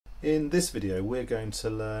In this video we're going to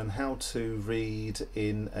learn how to read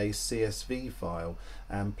in a CSV file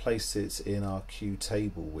and place it in our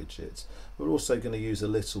QTableWidget. We're also going to use a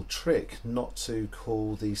little trick not to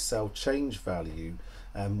call the cell change value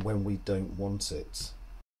when we don't want it.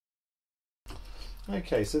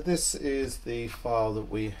 Okay, so this is the file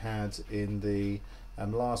that we had in the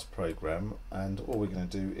last program, and all we're going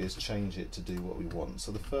to do is change it to do what we want.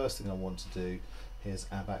 So the first thing I want to do is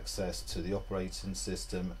have access to the operating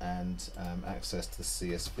system and access to the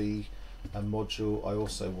CSV module. I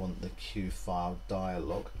also want the File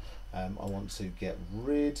Dialog. I want to get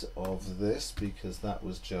rid of this because that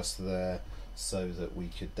was just there so that we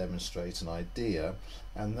could demonstrate an idea.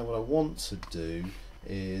 And then what I want to do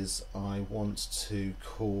is I want to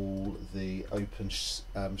call the open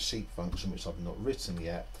sheet function, which I've not written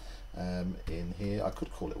yet, in here. I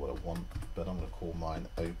could call it what I want, but I'm going to call mine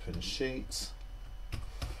open sheet.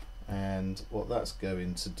 And what that's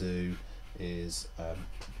going to do is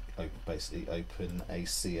basically open a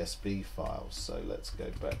CSV file. So let's go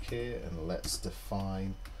back here and let's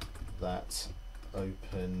define that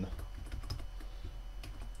open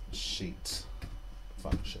sheet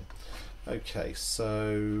function. Okay,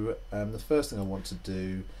 so the first thing I want to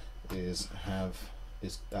do is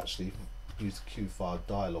actually use the File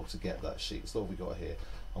Dialog to get that sheet. So what have we got here?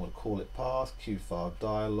 I'm going to call it path, File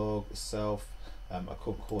Dialog itself. I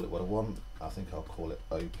could call it what I want. I think I'll call it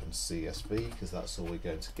open CSV because that's all we're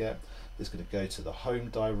going to get. It's going to go to the home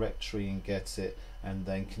directory and get it, and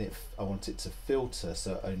then I want it to filter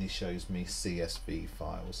so it only shows me CSV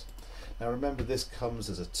files. Now remember, this comes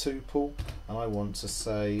as a tuple, and I want to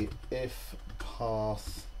say if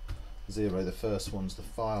path 0, the first one's the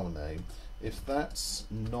file name, if that's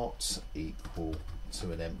not equal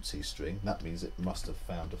to an empty string, that means it must have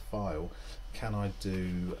found a file. Can I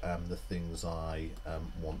do the things I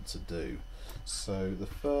want to do? So the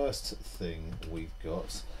first thing we've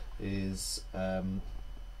got is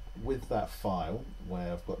with that file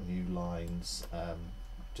where I've got new lines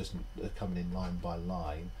just coming in line by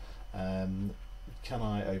line, can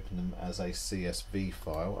I open them as a CSV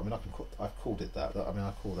file? I mean, I've called it that. I mean,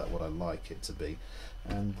 I call that what I like it to be.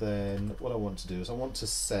 And then what I want to do is I want to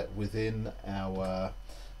set within our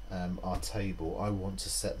table, I want to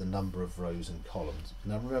set the number of rows and columns.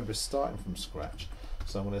 Now remember, starting from scratch,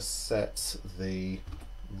 so I'm going to set the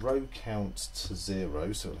row count to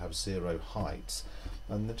 0, so it'll have 0 height.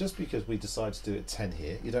 And just because we decide to do it 10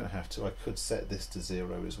 here, you don't have to. I could set this to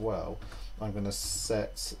 0 as well. I'm going to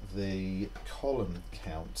set the column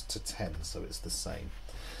count to 10, so it's the same.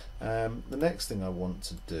 The next thing I want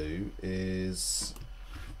to do is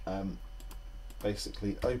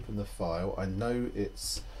basically open the file. I know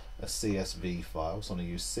it's a CSV file, so I'm going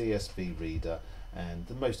to use CSV reader, and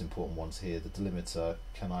the most important ones here, the delimiter,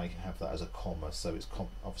 can I have that as a comma, so it's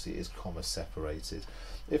obviously it is comma separated.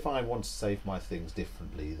 If I want to save my things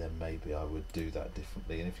differently, then maybe I would do that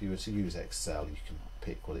differently, and if you were to use Excel, you can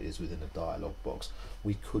pick what it is within a dialog box.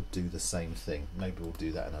 We could do the same thing. Maybe we'll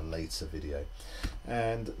do that in a later video.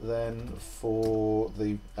 And then for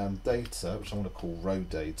the data, which I'm going to call row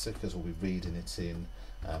data because we'll be reading it in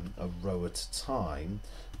a row at a time,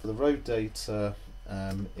 for the row data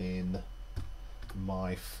in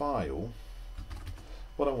my file,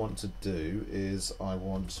 what I want to do is I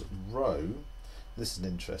want row, this is an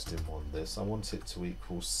interesting one, I want it to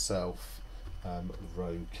equal self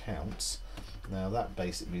row count. Now that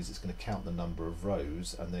basically means it's going to count the number of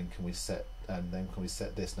rows, and then can we set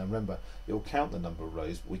this. Now remember, it will count the number of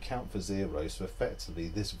rows, but we count for 0, so effectively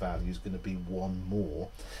this value is going to be 1 more,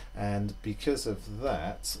 and because of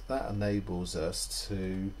that enables us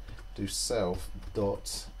to do self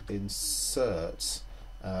dot insert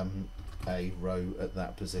a row at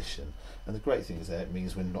that position. And the great thing is that it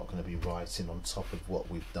means we're not going to be writing on top of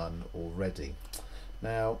what we've done already.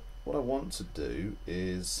 Now what I want to do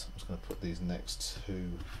is, I'm just going to put these next 2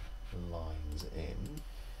 lines in.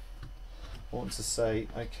 I want to say,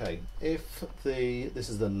 okay, if this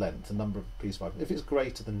is the length, the number of piece of items, if it's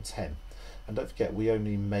greater than 10, and don't forget we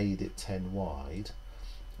only made it 10 wide,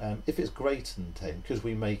 if it's greater than 10, because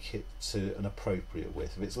we make it to an appropriate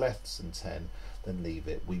width, if it's less than 10, then leave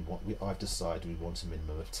it. I've decided we want a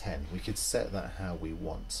minimum of 10. We could set that how we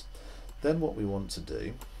want. Then what we want to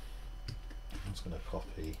do, I'm just going to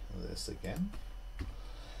copy this again.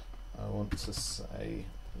 I want to say,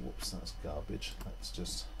 whoops, that's garbage. Let's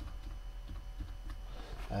just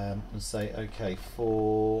and say, okay,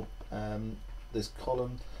 for this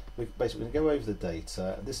column, we're basically going to go over the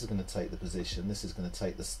data. This is going to take the position. This is going to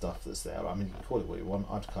take the stuff that's there. I mean, you can call it what you want.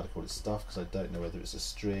 I've kind of called it stuff because I don't know whether it's a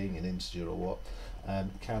string, an integer, or what.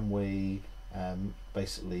 Can we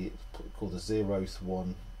basically call the 0th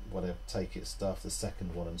one whatever, take it stuff, the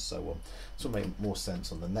second one, and so on. This will make more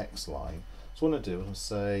sense on the next line. So what I'm going to do is I'll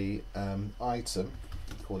say item,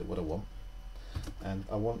 call it what I want, and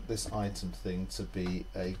I want this item thing to be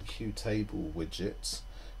a QTableWidget,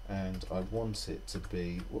 and I want it to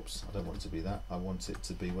be, whoops, I don't want it to be that, I want it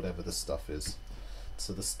to be whatever the stuff is.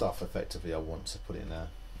 So the stuff, effectively, I want to put in a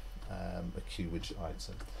QWidget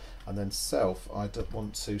item. And then self, I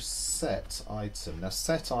want to set item. Now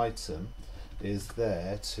set item is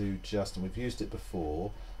there to just, and we've used it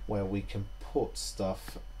before, where we can put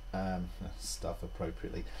stuff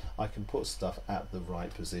appropriately. I can put stuff at the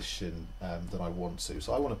right position that I want to.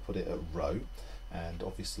 So I want to put it at row, and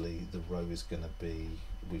obviously the row is going to be,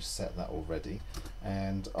 we've set that already,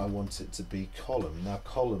 and I want it to be column. Now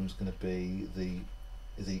column's going to be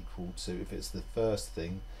is equal to, if it's the first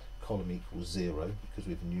thing, column equals 0 because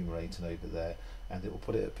we've enumerated over there, and it will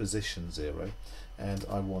put it at position 0, and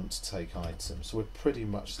I want to take items. So we're pretty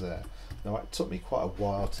much there. Now it took me quite a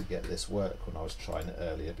while to get this work when I was trying it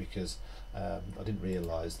earlier, because I didn't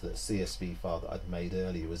realise that CSV file that I'd made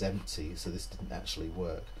earlier was empty, so this didn't actually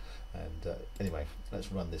work. And anyway,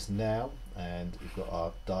 let's run this now, and we've got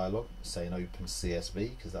our dialog saying open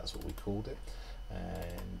CSV because that's what we called it,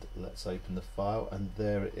 and let's open the file, and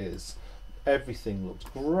there it is. Everything looks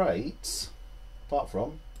great, apart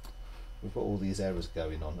from we've got all these errors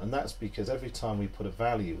going on, and that's because every time we put a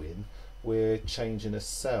value in, we're changing a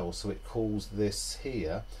cell, so it calls this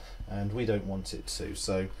here, and we don't want it to.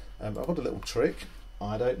 So I've got a little trick.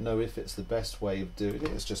 I don't know if it's the best way of doing it,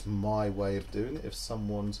 it's just my way of doing it. If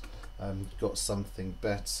someone's got something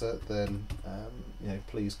better, then you know,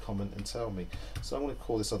 please comment and tell me. So I'm going to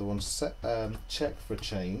call this other one set, check for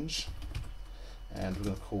change, and we're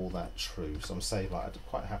going to call that true. So I'm saying, like, I'm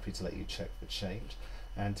quite happy to let you check for change,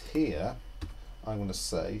 and here I'm going to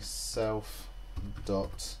say self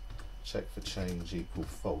dot check for change equal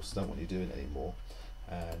false. Don't want you doing it anymore,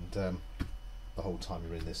 and the whole time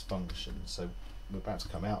you're in this function. So we're about to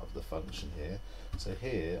come out of the function here. So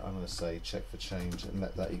here I'm going to say check for change and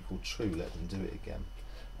let that equal true, let them do it again.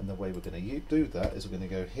 And the way we're going to do that is we're going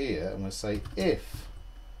to go here and we'll say if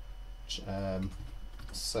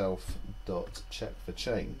self dot check for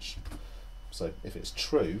change. So if it's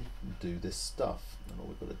true, do this stuff, and all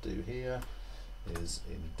we've got to do here is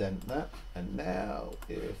indent that, and now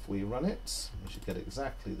if we run it, we should get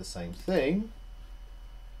exactly the same thing.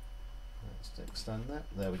 Let's extend that,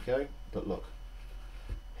 there we go. But look,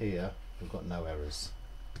 here we've got no errors.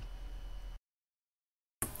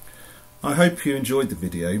 I hope you enjoyed the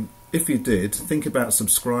video. If you did, think about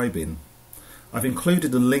subscribing. I've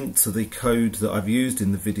included a link to the code that I've used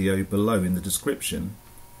in the video below in the description.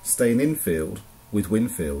 Stay in infield with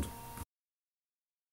Winfield.